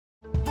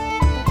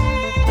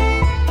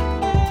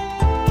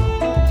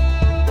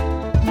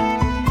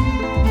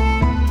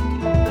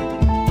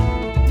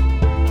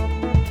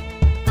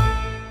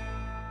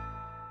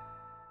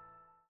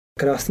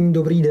Krásný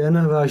dobrý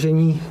den,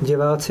 vážení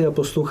diváci a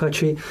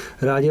posluchači.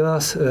 Rádi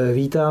vás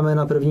vítáme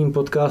na prvním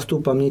podcastu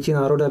Paměti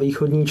národa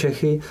Východní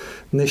Čechy.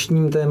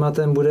 Dnešním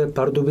tématem bude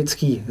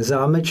Pardubický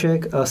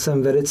zámeček a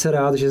jsem velice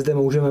rád, že zde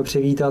můžeme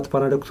přivítat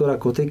pana doktora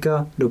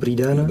Kotyka. Dobrý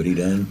den. Dobrý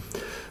den.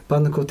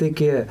 Pan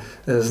Kotyk je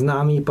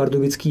známý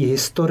pardubický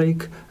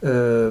historik,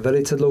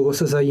 velice dlouho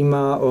se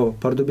zajímá o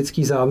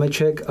Pardubický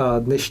zámeček a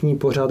dnešní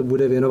pořad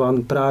bude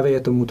věnován právě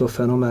tomuto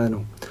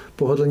fenoménu.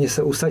 Pohodlně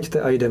se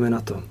usaďte a jdeme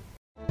na to.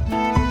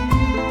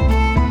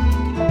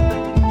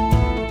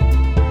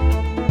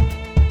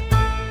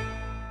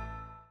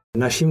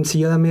 Naším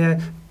cílem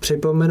je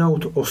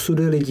připomenout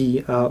osudy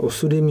lidí a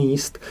osudy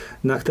míst,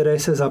 na které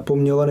se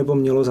zapomnělo nebo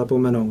mělo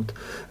zapomenout.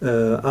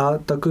 A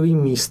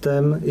takovým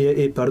místem je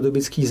i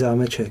Pardubický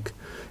zámeček.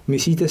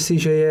 Myslíte si,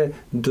 že je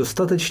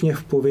dostatečně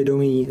v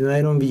povědomí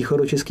nejenom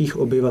východočeských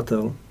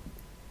obyvatel?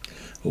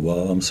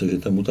 Obávám se, že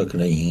tomu tak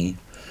není.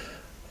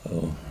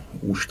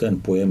 Už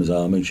ten pojem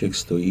zámeček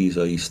stojí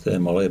za jisté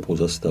malé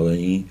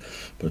pozastavení,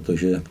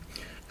 protože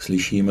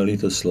slyšíme-li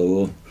to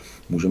slovo,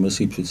 můžeme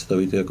si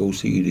představit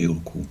jakousi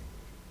idylku.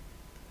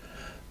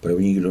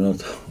 První, kdo na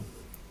to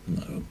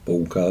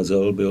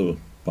poukázal, byl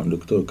pan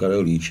doktor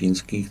Karel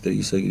Jičínský,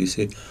 který se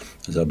kdysi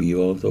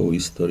zabýval tou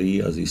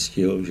historií a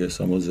zjistil, že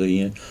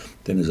samozřejmě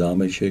ten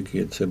zámeček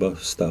je třeba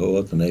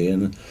vztahovat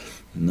nejen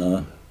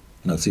na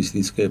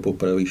nacistické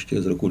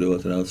popraviště z roku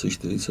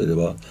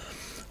 1942,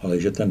 ale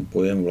že ten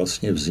pojem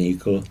vlastně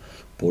vznikl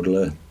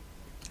podle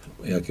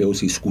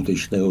jakéhosi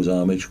skutečného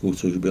zámečku,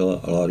 což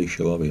byla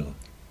Láryšova vila.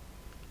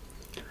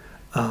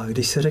 A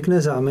když se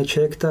řekne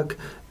zámeček, tak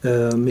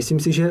myslím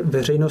si, že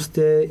veřejnost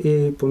je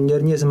i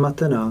poměrně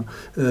zmatená.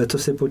 Co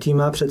si pod tím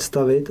má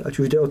představit, ať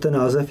už jde o ten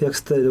název, jak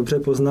jste dobře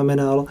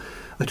poznamenal,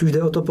 ať už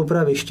jde o to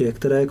popraviště,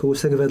 které je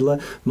kousek vedle.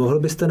 Mohl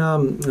byste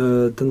nám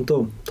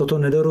toto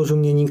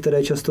nedorozumění,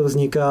 které často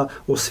vzniká,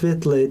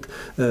 osvětlit,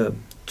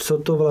 co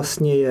to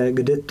vlastně je,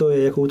 kde to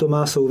je, jakou to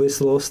má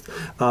souvislost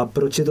a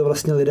proč si to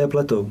vlastně lidé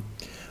pletou?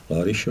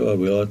 Láryšova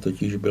vila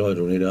totiž byla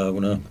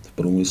donedávna v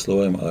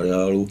průmyslovém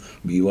areálu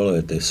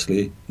bývalé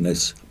Tesly,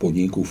 dnes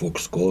podniku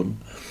Foxconn,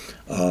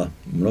 a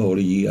mnoho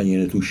lidí ani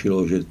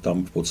netušilo, že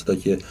tam v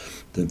podstatě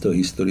tento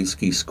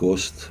historický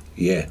skvost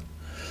je.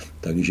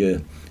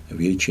 Takže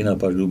většina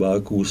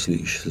Pardubáků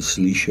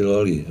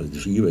slyšela-li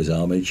dříve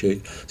zámeček,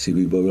 si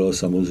vybavila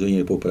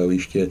samozřejmě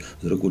popraviště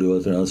z roku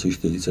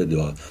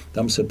 1942.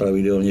 Tam se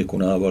pravidelně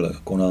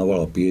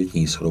konávala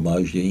pietní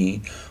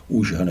shromáždění,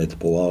 už hned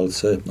po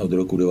válce od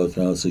roku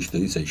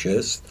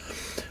 1946.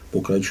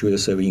 Pokračuje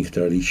se v nich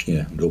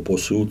tradičně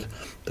doposud,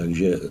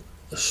 takže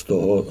z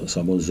toho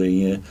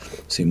samozřejmě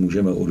si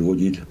můžeme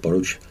odvodit,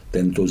 proč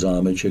tento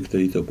zámeček,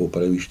 který to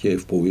popraviště, je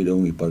v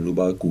povědomí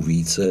Pardubáků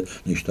více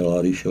než ta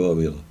Láryšova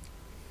vila.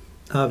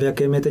 A v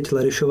jakém je teď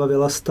Láryšova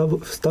vila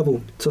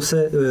stavu? Co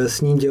se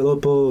s ní dělo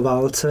po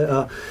válce?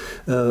 A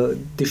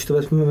když to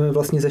vezmeme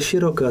vlastně ze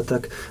široka,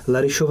 tak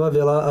Láryšova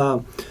vila a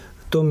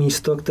to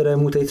místo,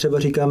 kterému teď třeba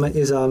říkáme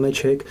i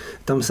zámeček,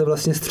 tam se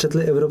vlastně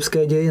střetly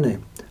evropské dějiny.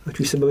 Ať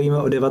už se bavíme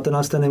o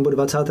 19. nebo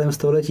 20.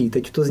 století.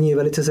 Teď to zní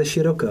velice ze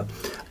široka.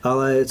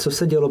 Ale co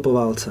se dělo po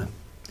válce?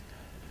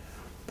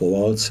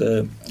 Po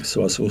válce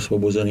Svaz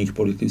osvobozených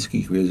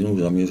politických vězňů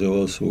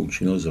zaměřoval svou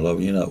činnost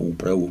hlavně na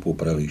úpravu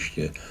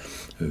popraviště.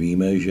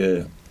 Víme,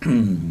 že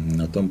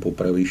na tom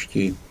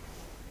popravišti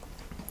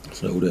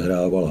se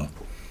odehrávala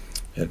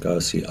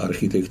jakási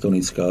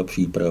architektonická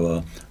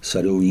příprava,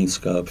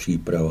 sadovnická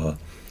příprava.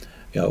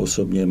 Já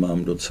osobně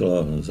mám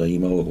docela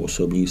zajímavou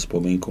osobní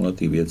vzpomínku na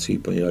ty věci,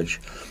 poněvadž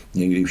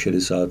někdy v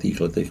 60.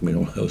 letech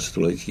minulého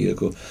století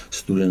jako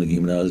student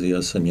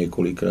gymnázia jsem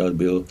několikrát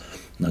byl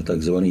na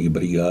takzvaných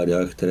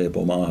brigádách, které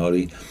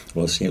pomáhaly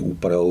vlastně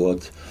upravovat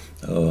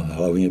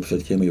hlavně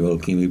před těmi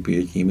velkými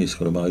pietními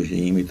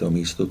shromážděními to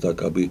místo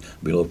tak, aby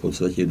bylo v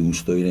podstatě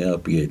důstojné a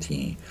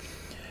pietní.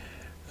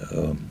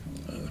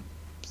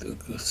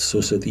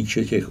 Co se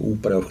týče těch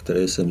úprav,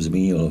 které jsem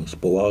zmínil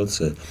po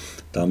válce,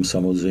 tam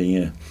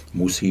samozřejmě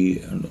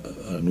musí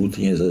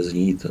nutně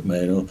zaznít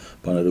jméno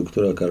pana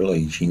doktora Karla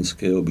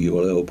Jičínského,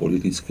 bývalého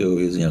politického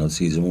vězně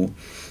nacismu,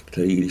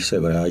 který, když se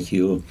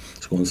vrátil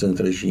z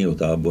koncentračního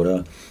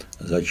tábora,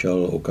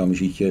 začal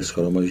okamžitě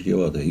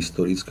shromažďovat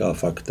historická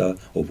fakta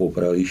o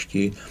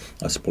popravišti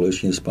a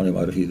společně s panem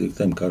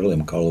architektem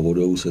Karlem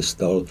Kalvodou se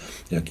stal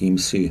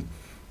jakýmsi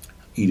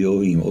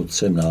ideovým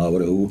otcem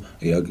návrhu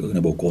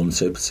nebo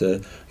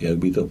koncepce, jak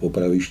by to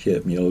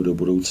popraviště mělo do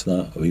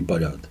budoucna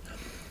vypadat.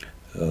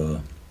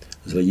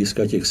 Z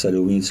hlediska těch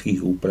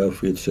sadovnických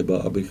úprav je třeba,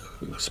 abych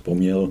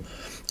vzpomněl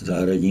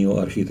zahradního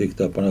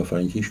architekta pana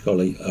Františka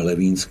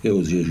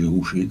Levínského z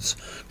Ježíhušic,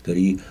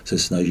 který se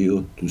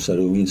snažil tu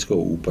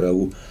sadovnickou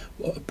úpravu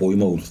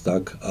pojmout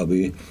tak,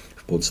 aby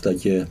v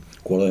podstatě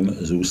kolem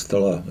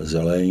zůstala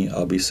zeleň,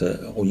 aby se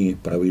o ní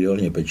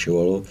pravidelně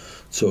pečovalo,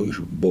 což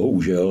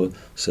bohužel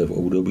se v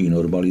období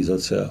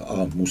normalizace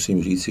a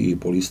musím říct i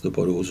po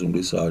listopadu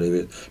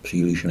 89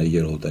 příliš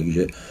nedělo.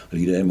 Takže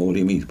lidé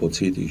mohli mít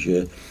pocit,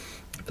 že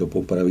to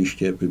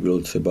popraviště by bylo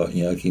třeba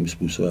nějakým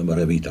způsobem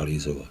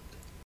revitalizovat.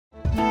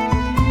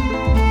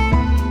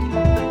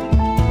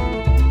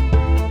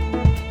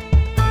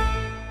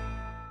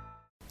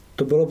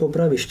 To bylo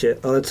popraviště,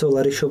 ale co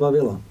Laryšova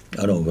vila?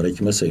 Ano,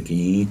 vraťme se k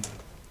ní.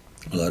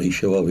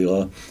 Laryšova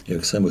vila,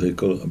 jak jsem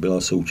řekl,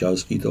 byla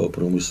součástí toho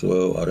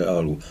průmyslového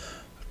areálu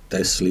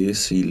Tesly,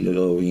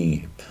 sídlilo v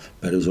ní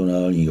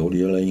personální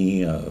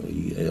oddělení a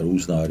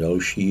různá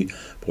další.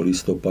 Po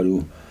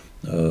listopadu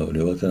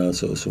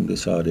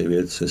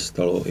 1989 se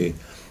stalo i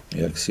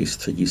jaksi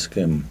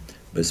střediskem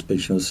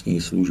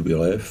bezpečnostní služby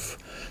Lev,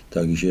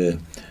 takže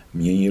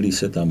měnili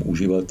se tam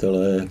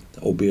uživatelé,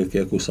 objekt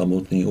jako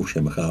samotný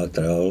ovšem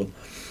chátral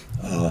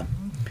a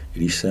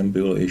když jsem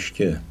byl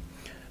ještě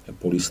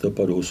po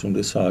listopadu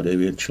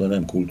 89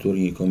 členem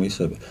kulturní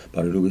komise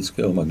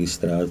pardubického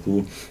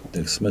magistrátu,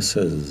 tak jsme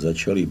se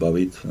začali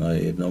bavit na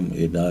jednom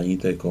jednání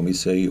té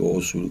komise i o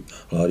osudu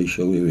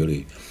Laryšovy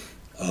vily.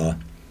 A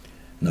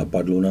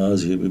napadlo nás,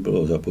 že by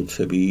bylo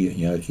zapotřebí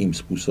nějakým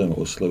způsobem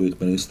oslovit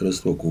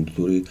Ministerstvo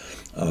kultury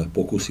a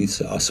pokusit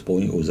se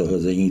aspoň o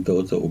zařazení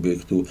tohoto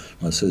objektu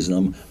na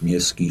seznam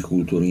městských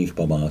kulturních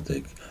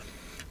památek.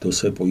 To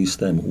se po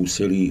jistém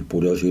úsilí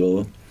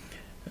podařilo,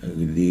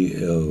 kdy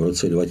v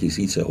roce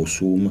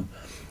 2008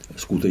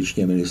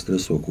 skutečně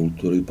Ministerstvo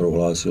kultury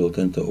prohlásilo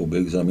tento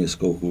objekt za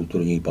městskou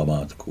kulturní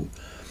památku.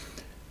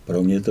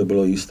 Pro mě to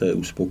bylo jisté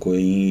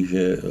uspokojení,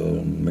 že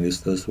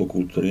Ministerstvo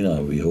kultury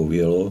nám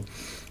vyhovělo,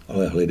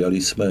 ale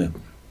hledali jsme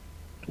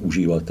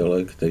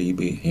uživatele, který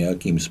by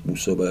nějakým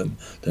způsobem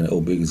ten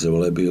objekt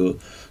zvelebil,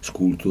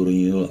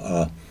 zkulturnil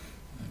a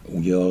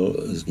udělal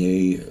z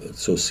něj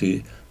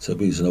cosi, co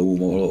by znovu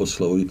mohlo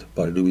oslovit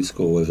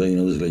pardubickou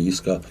veřejnost z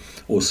hlediska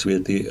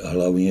osvěty,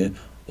 hlavně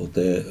o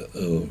té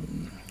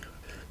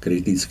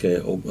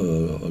kritické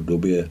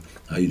době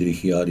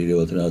Heydrichiády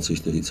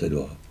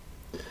 1942.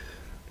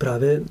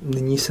 Právě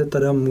nyní se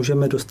teda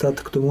můžeme dostat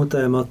k tomu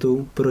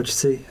tématu, proč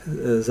si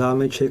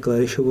zámeček,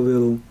 Laryšovu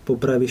vilu,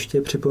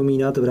 popraviště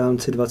připomínat v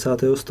rámci 20.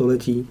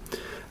 století.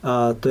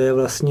 A to je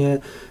vlastně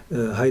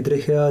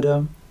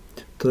Heydrichiáda,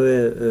 to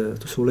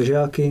jsou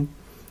ležáky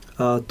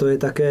a to je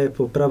také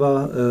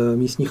poprava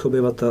místních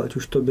obyvatel, ať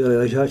už to byli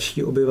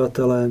ležáčtí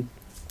obyvatelé,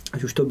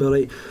 ať už to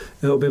byli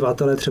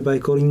obyvatelé třeba i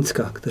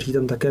Kolínska, kteří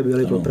tam také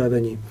byli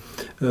popraveni.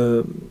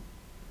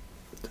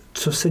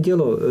 Co se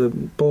dělo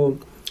po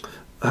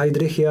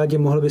Heydrichiádě,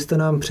 mohl byste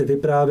nám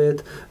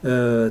převyprávět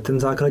ten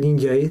základní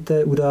děj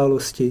té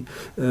události?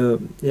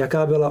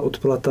 Jaká byla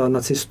odplata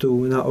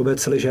nacistů na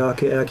obec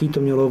Ležáky a jaký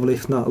to mělo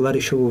vliv na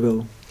Laryšovu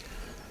vilu?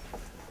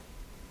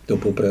 To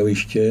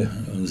popraviště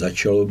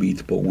začalo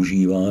být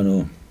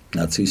používáno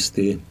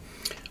nacisty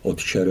od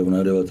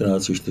června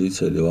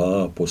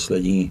 1942 a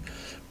poslední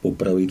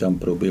popravy tam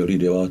proběhly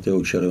 9.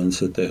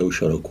 července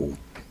téhož roku.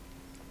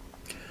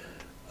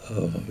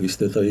 Vy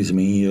jste tady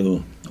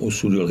zmínil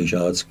osudy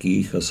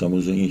ležáckých a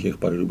samozřejmě těch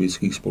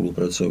pardubických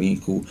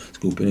spolupracovníků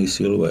skupiny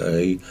Silver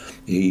A.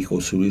 Jejich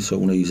osudy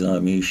jsou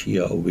nejznámější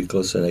a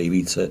obvykle se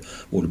nejvíce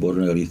v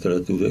odborné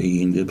literatuře i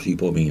jinde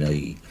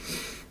připomínají.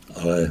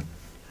 Ale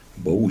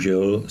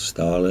bohužel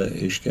stále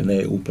ještě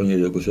ne úplně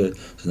dobře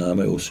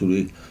známe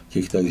osudy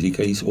těch tak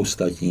říkajíc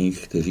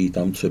ostatních, kteří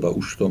tam třeba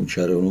už v tom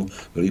červnu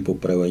byli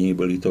popraveni,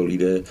 byli to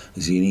lidé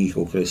z jiných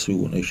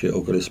okresů, než je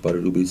okres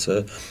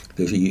Pardubice,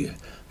 kteří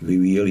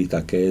vyvíjeli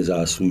také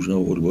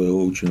záslužnou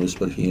odbojovou činnost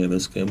proti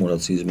německému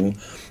nacismu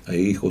a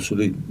jejich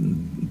osudy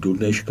do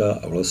dneška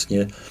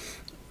vlastně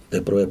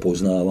teprve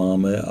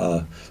poznáváme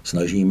a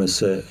snažíme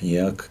se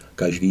nějak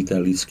každý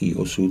ten lidský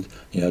osud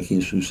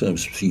nějakým způsobem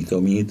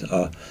zpřítomnit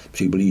a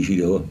přiblížit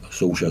ho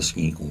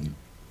současníkům.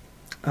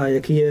 A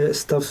jaký je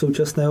stav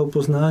současného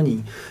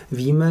poznání?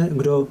 Víme,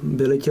 kdo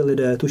byli ti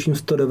lidé, tuším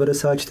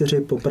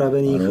 194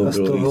 popravených a z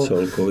toho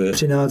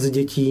 13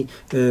 dětí,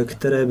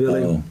 které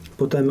byly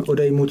potom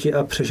odejmuti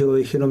a přežilo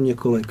jich jenom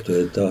několik. To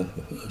je ta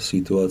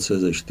situace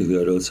ze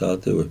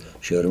 24.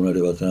 června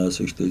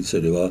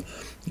 1942,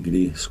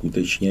 kdy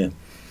skutečně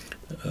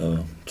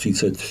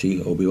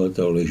 33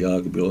 obyvatel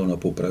Ležák bylo na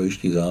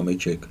popravišti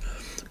zámeček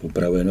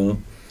popraveno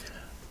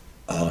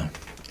a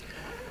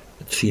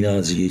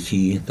 13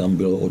 dětí tam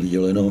bylo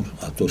odděleno,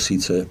 a to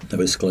sice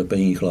ve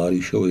sklepení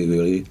Laryšovy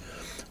vily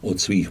od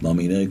svých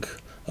maminek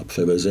a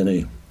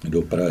převezeny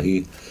do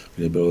Prahy,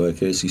 kde bylo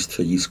jakési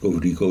středisko v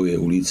Dýkově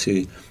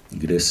ulici,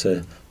 kde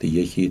se ty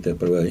děti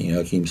teprve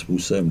nějakým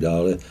způsobem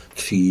dále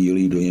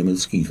třídily do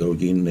německých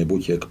rodin,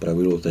 neboť jak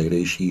pravilo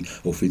tehdejší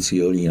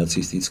oficiální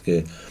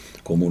nacistické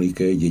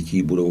komuniké,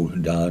 děti budou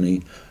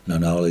dány na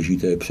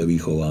náležité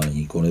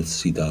převýchování. Konec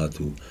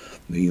citátu.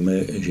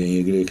 Víme, že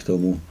někde k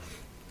tomu,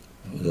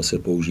 zase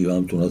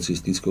používám tu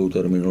nacistickou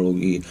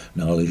terminologii,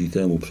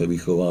 náležitému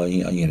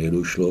převýchování ani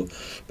nedošlo,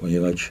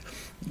 poněvadž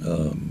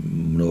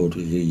mnoho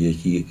těch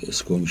dětí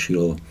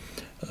skončilo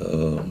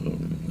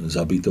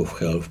zabito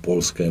v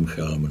polském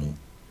Chełmnu.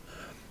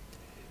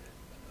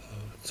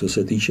 Co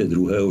se týče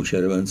 2.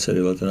 července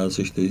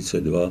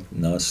 1942,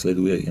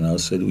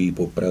 následují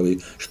popravy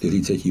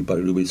 40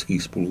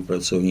 pardubických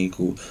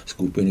spolupracovníků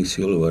skupiny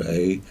Silver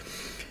A.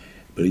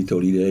 Byli to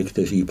lidé,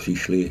 kteří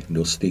přišli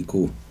do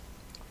styku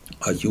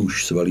ať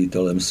už s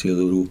velitelem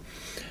Siloru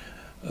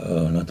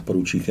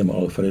nadporučíkem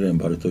Alfredem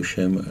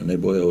Bartošem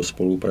nebo jeho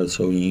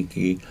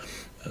spolupracovníky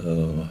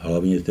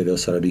hlavně teda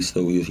s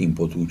radistou Jiřím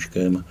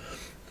Potůčkem,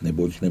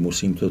 neboť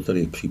nemusím to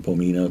tady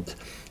připomínat,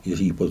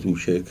 Jiří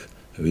Potůček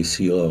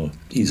vysílal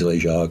i z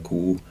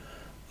Ležáků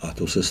a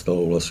to se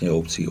stalo vlastně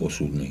obcí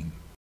osudným.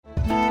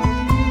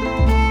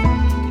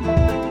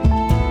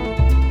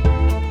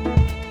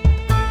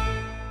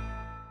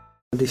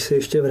 Když se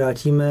ještě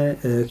vrátíme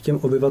k těm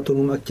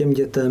obyvatelům a k těm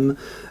dětem,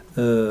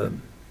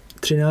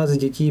 13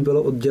 dětí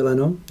bylo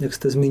odděleno, jak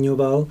jste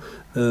zmiňoval.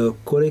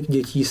 Kolik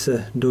dětí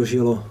se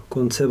dožilo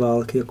konce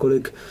války a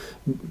kolik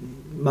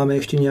máme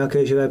ještě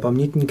nějaké živé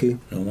pamětníky?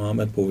 No,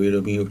 máme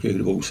povědomí o těch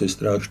 2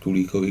 sestrách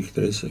Štulíkových,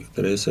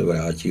 které se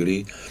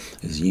vrátily.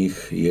 Z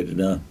nich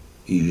jedna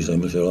již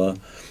zemřela,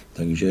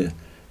 takže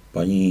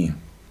paní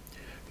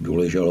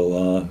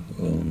Doležalová,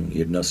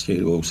 jedna z těch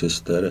 2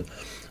 sester,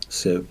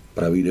 se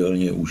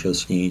pravidelně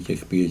účastní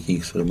těch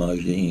pietních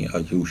shromáždění,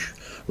 ať už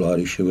v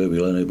Láryšově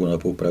vile nebo na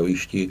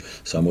Popravišti.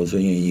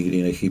 Samozřejmě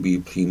nikdy nechybí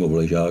přímo v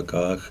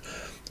Ležákách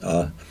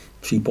a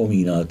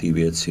připomíná ty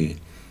věci.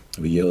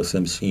 Viděl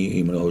jsem s ní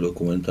i mnoho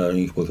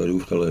dokumentárních pořadů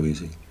v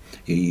televizi.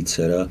 Její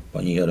dcera,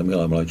 paní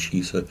Jarmila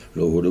mladší, se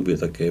dlouhodobě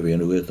také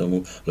věnuje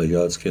tomu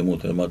ležáckému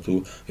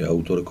tématu, je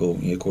autorkou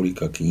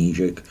několika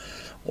knížek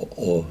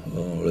o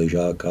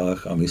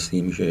Ležákách a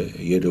myslím, že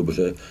je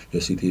dobře,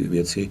 že si ty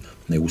věci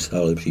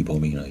neustále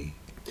připomínají.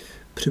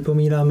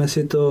 Připomínáme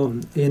si to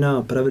i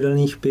na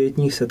pravidelných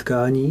pietních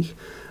setkáních,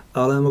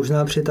 ale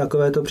možná při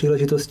takovéto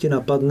příležitosti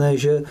napadne,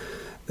 že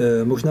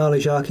možná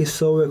Ležáky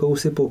jsou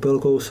jakousi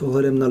popelkou s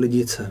ohledem na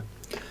Lidice.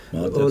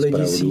 O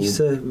Lidicích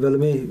se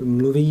velmi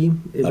mluví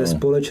i ve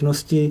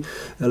společnosti.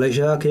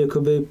 Ležáky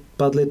jakoby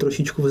padly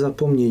trošičku v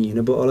zapomnění,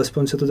 nebo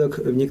alespoň se to tak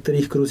v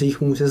některých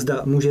kruzích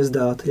může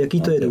zdát.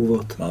 Jaký to je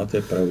důvod?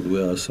 Máte pravdu,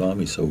 já s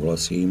vámi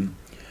souhlasím.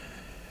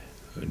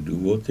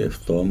 Důvod je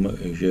v tom,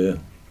 že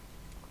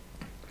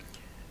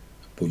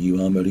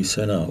podíváme-li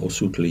se na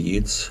osud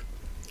Lidic,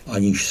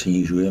 aniž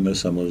snižujeme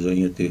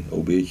samozřejmě ty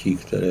oběti,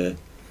 které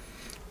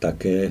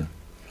také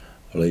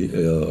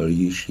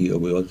lidičtí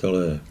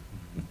obyvatelé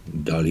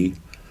dali,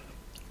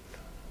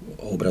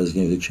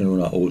 obrazně řečeno,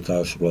 na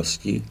oltář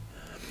vlasti.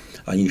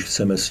 Aniž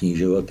chceme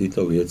snižovat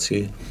tyto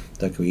věci,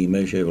 tak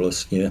víme, že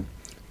vlastně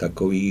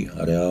takový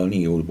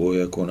reálný odboj,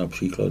 jako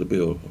například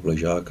byl v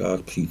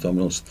Ležákách,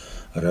 přítomnost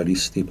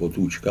radisty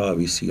Potůčka a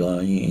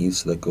vysílání,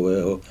 nic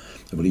takového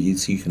v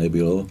Lidicích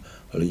nebylo.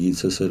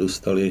 Lidice se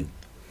dostali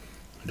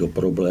do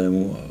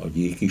problému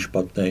díky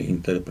špatné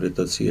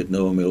interpretaci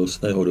jednoho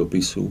milostného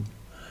dopisu.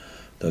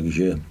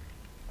 Takže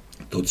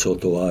to, co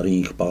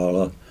továrník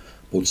Pála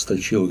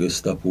podstačil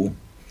gestapu,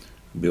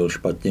 byl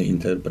špatně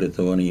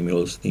interpretovaný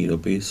milostný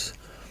dopis.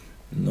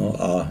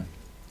 No a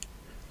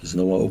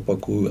znova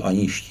opakuju,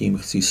 aniž tím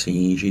chci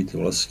snížit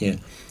vlastně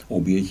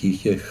obětí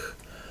těch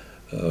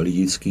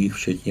lidických,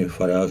 včetně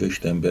faráře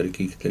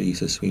Štemberky, který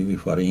se svými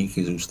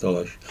farníky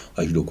zůstal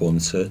až do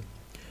konce,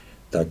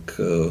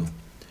 tak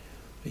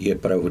je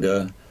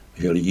pravda,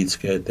 že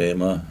lidické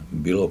téma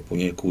bylo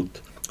poněkud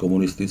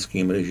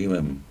komunistickým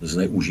režimem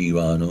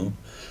zneužíváno.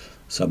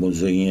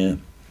 Samozřejmě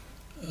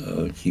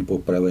ti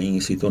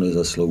popravení si to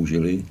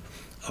nezasloužili,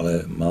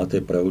 ale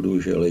máte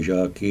pravdu, že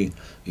Ležáky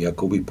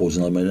jakoby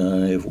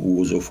poznamenané v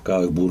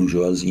úvozovkách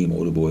buržoazním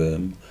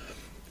odbojem,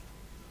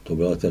 to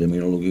byla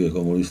terminologie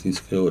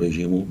komunistického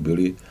režimu,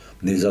 byly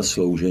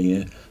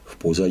nezaslouženě v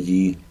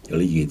pozadí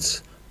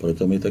Lidic.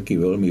 Proto mi taky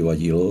velmi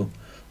vadilo,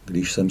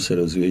 když jsem se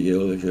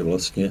dozvěděl, že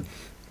vlastně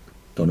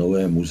to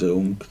nové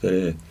muzeum,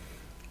 které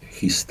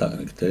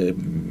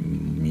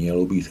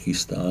mělo být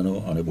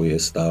chystáno, anebo je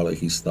stále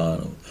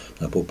chystáno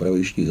na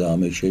Popravišti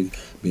Zámeček,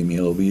 by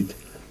mělo být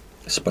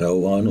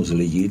spravováno z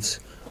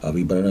Lidic a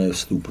vybrané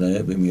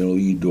vstupné by mělo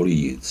jít do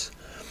Lidic.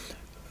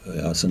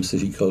 Já jsem si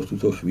říkal v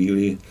tuto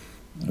chvíli,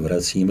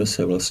 vracíme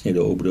se vlastně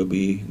do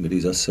období,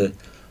 kdy zase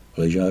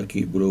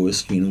Ležáky budou ve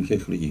stínu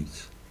těch Lidic.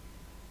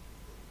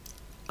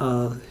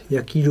 A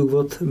jaký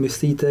důvod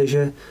myslíte,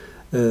 že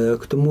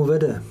k tomu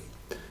vede?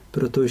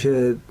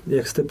 Protože,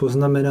 jak jste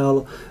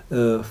poznamenal,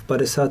 v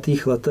 50.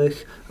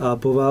 letech a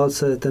po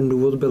válce ten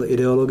důvod byl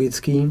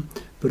ideologický,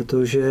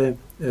 protože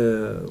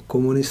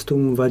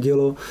komunistům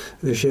vadilo,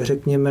 že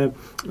řekněme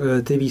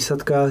ty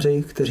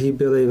výsadkáři, kteří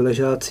byli v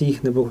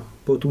Ležácích nebo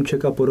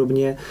Potůček a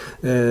podobně,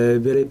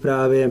 byli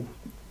právě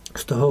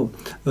z toho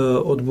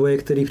odboje,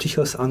 který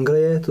přišel z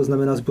Anglie, to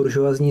znamená z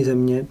buržoazní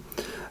země.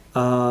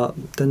 A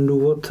ten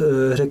důvod,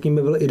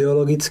 řekněme, byl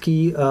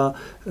ideologický a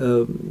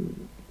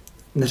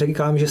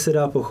neříkám, že se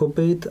dá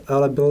pochopit,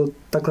 ale byl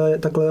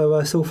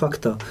takhle jsou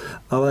fakta.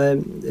 Ale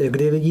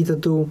kdy vidíte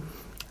tu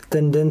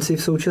tendenci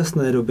v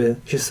současné době,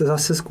 že se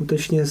zase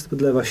skutečně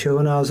dle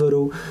vašeho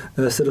názoru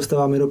se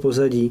dostáváme do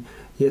pozadí?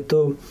 Je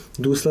to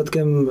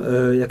důsledkem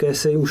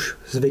jakési už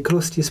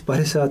zvyklosti z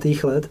 50.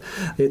 let?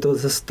 Je to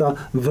zase ta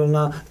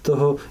vlna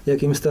toho,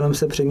 jakým stylem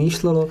se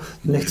přemýšlelo?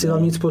 Nechci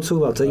vám nic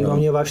podsouvat, zajímá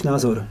mě váš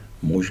názor.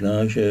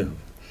 Možná, že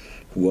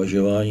v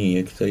uvažování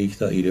některých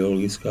ta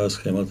ideologická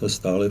schémata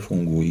stále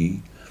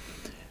fungují.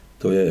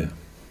 To je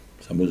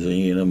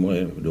samozřejmě jenom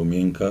moje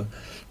domněnka,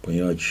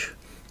 poněvadž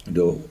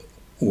do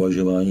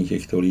uvažování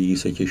těchto lidí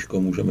se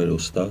těžko můžeme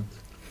dostat.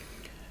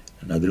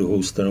 Na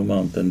druhou stranu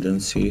mám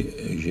tendenci,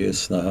 že je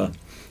snaha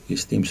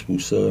jistým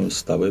způsobem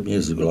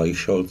stavebně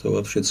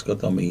zglajšaltovat všechna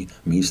ta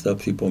místa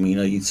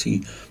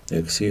připomínající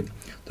jaksi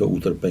to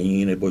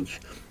utrpení, neboť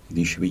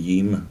když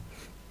vidím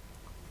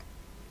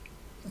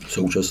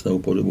současnou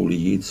podobu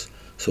Lidic,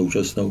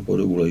 současnou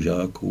podobu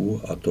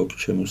Ležáků a to, k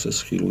čemu se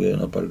schyluje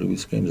na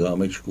Pardubickém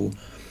zámečku,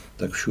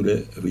 tak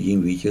všude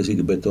vidím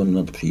vítězit beton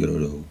nad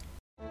přírodou.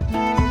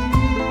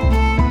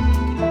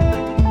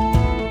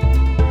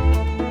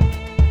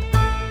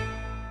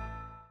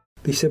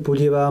 Když se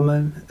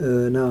podíváme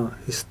na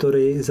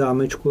historii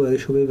zámečku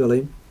Lerišovy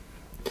vily,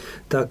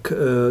 tak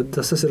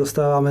zase se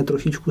dostáváme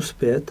trošičku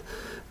zpět.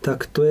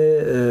 Tak to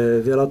je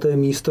vila, to je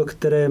místo,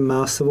 které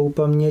má svou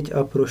paměť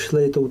a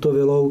prošly touto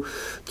vilou,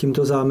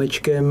 tímto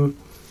zámečkem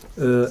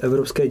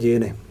evropské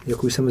dějiny,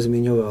 jak už jsem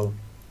zmiňoval.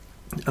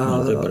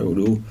 Máte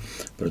pravdu,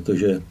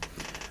 protože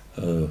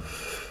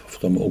v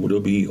tom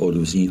období od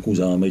vzniku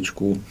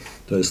zámečku,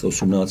 to je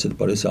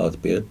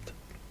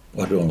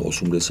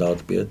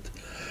 85,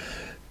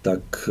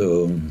 tak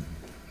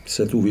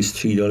se tu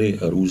vystřídaly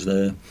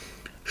různé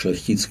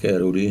šlechtické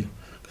rody,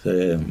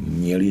 které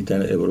měly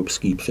ten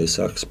evropský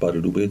přesah z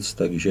Pardubic,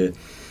 takže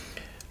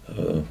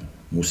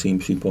musím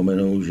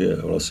připomenout, že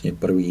vlastně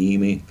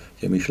prvními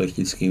těmi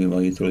šlechtickými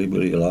majiteli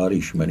byli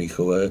Láryš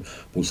Menichové,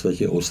 v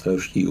podstatě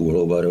ostravští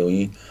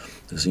uhlobaroni,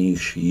 z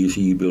nichž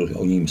Jiří byl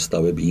oním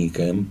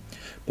stavebníkem,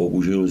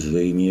 použil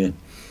zřejmě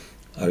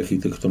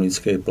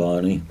architektonické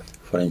plány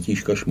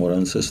Františka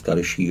Šmorance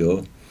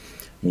staršího.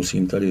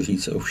 Musím tady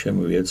říct ovšem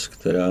věc,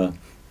 která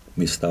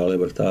mi stále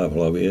vrtá v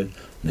hlavě.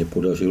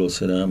 Nepodařilo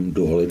se nám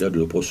dohledat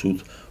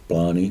doposud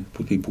plány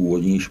ty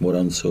původní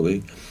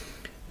Šmorancovi.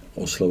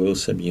 Oslovil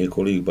jsem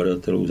několik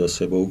badatelů za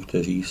sebou,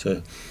 kteří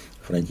se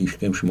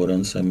Františkem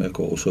Šmorancem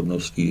jako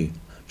osobností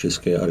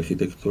české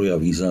architektury a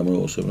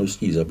významnou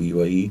osobností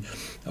zabývají,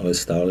 ale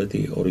stále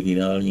ty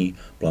originální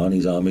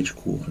plány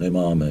zámečku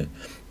nemáme.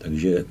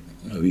 Takže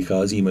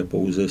vycházíme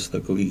pouze z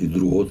takových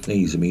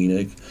druhotných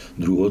zmínek,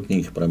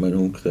 druhotných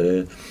pramenů,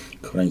 které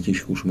k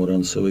Františku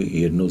Šmorancovi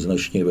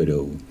jednoznačně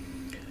vedou.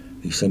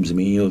 Když jsem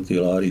zmínil ty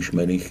Láryš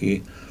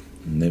Menichy,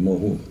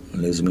 nemohu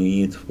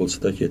nezmínit v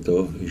podstatě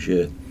to,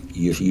 že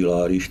Jiří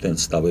Láryš, ten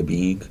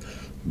stavebník,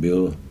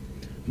 byl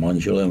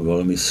manželem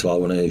velmi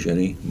slavné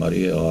ženy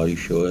Marie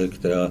Láryšové,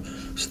 která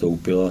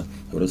vstoupila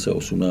v roce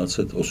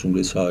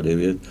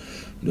 1889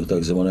 do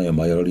takzvané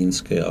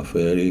majerlínské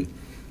aféry,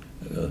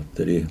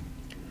 tedy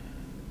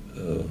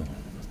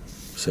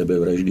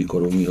sebevraždy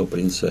korunního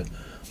prince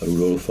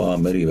Rudolfa a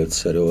Mary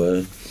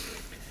Wetzerové.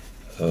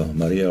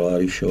 Marie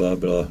Láryšová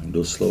byla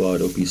doslova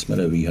do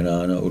písmene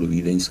vyhnána od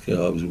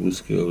vídeňského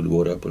habsburského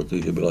dvora,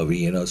 protože byla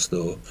viněna z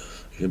toho,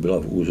 že byla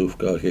v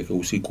úzovkách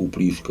jakousi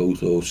kuplířkou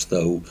toho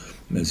vztahu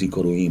mezi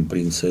korunním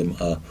princem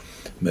a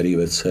Mary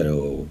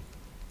Wetzerovou.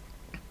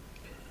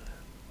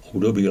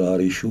 Období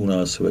Láryšů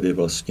nás vede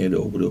vlastně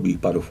do období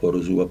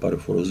parforzu a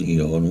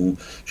parforzních honů,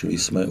 čili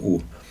jsme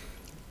u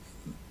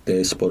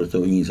té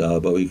sportovní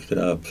zábavy,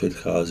 která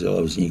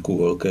předcházela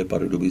vzniku velké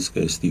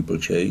pardubické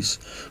steeplechase,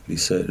 kdy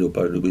se do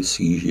Pardubic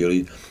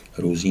sjížděli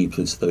různí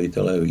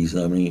představitelé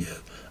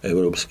významných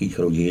evropských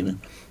rodin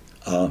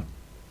a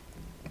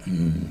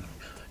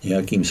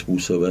nějakým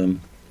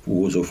způsobem v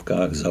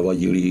úvozovkách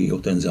zavadili o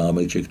ten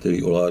zámeček,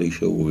 který o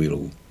Láryšovu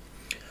vilu.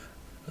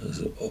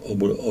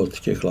 Od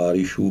těch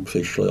Láryšů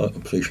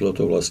přešlo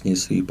to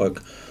vlastnictví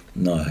pak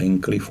na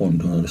Henkli von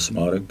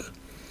Donnersmarck,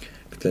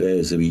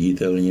 které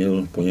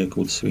zviditelnil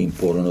poněkud svým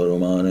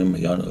pornorománem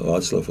Jan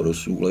Václav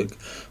Rosůlek,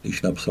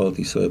 když napsal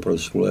ty své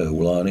proslulé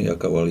Hulány a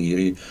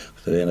kavalíry,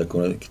 které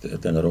nakonec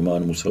ten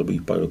román musel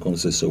být pak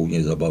dokonce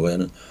soudně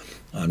zabaven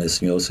a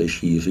nesměl se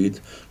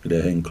šířit,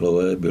 kde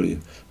Henklové byli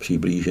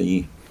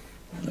přiblíženi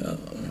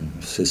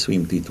se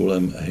svým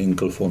titulem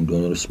Henkel von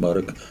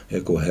Donnersmarck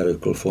jako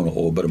Herkel von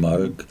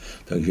Obermark,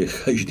 takže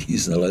každý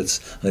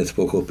znalec hned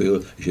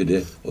pochopil, že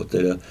jde o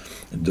teda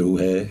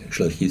druhé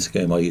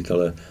šlechtické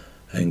majitele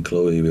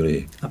Henklovy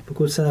vily. A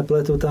pokud se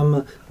nepletu,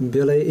 tam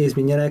byly i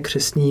zmíněné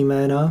křestní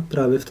jména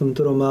právě v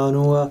tomto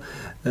románu a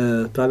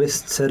právě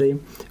z dcery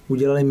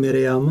udělali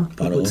Miriam,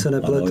 pokud ano, se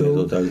nepletu. Ano, je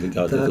to tak,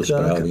 říkáte to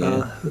správně.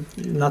 A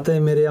na té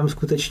Miriam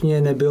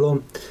skutečně nebylo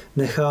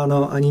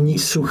necháno ani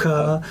nic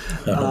suchá.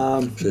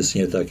 Ano,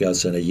 přesně tak, já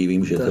se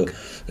nedivím, že tak.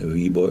 To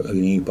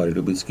výborný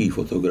pardubický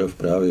fotograf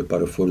právě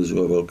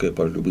Parforzu a velké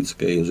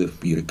pardubické Josef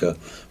Pírka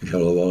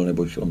žaloval,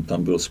 neboť on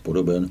tam byl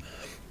spodoben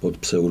pod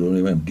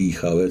pseudonymem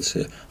Dýchavec,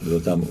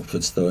 byl tam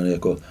představen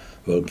jako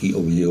velký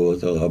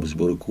obdivovatel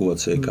Habsburků a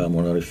CK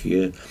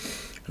monarchie.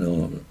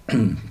 No,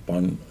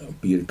 pan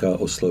Pírka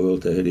oslovil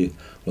tehdy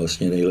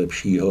vlastně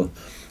nejlepšího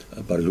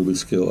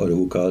pardubického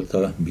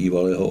advokáta,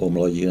 bývalého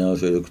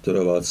omladináře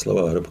doktora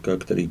Václava Hrbka,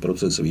 který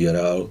proces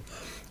vyhrál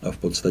a v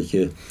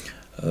podstatě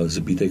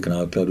zbytek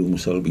nákladů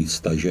musel být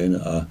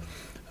stažen a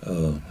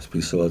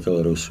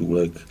spisovatel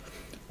Rosůlek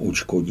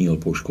odškodnil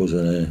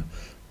poškozené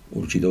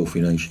určitou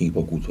finanční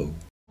pokutou.